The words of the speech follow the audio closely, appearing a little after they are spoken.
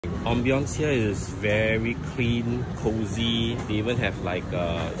Ambiance here is very clean, cozy. They even have like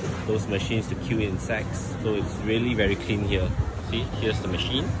those machines to kill insects. So it's really very clean here. See, here's the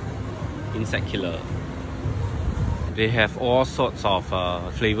machine. Insect killer. They have all sorts of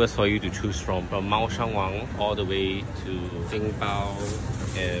flavors for you to choose from Musang King all the way to Jing Bao,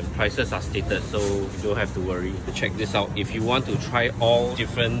 and prices are stated, so you don't have to worry. Check this out. If you want to try all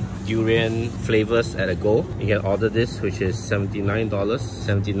different durian flavors at a go, you can order this, which is $79,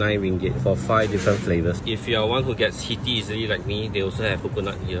 79 ringgit for 5 different flavors. If you are one who gets heaty easily like me, they also have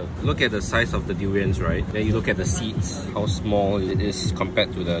coconut here. Look at the size of the durians, right? Then you look at the seeds, how small it is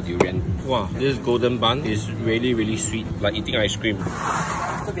compared to the durian. Wow, this golden bun is really sweet, like eating ice cream.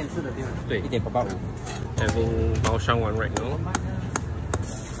 Having Musang King right now.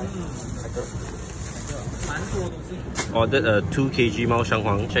 Ordered a 2 kg Musang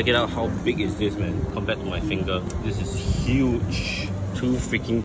King. Check it out, how big is this, man, compared to my finger. This is huge. 2 freaking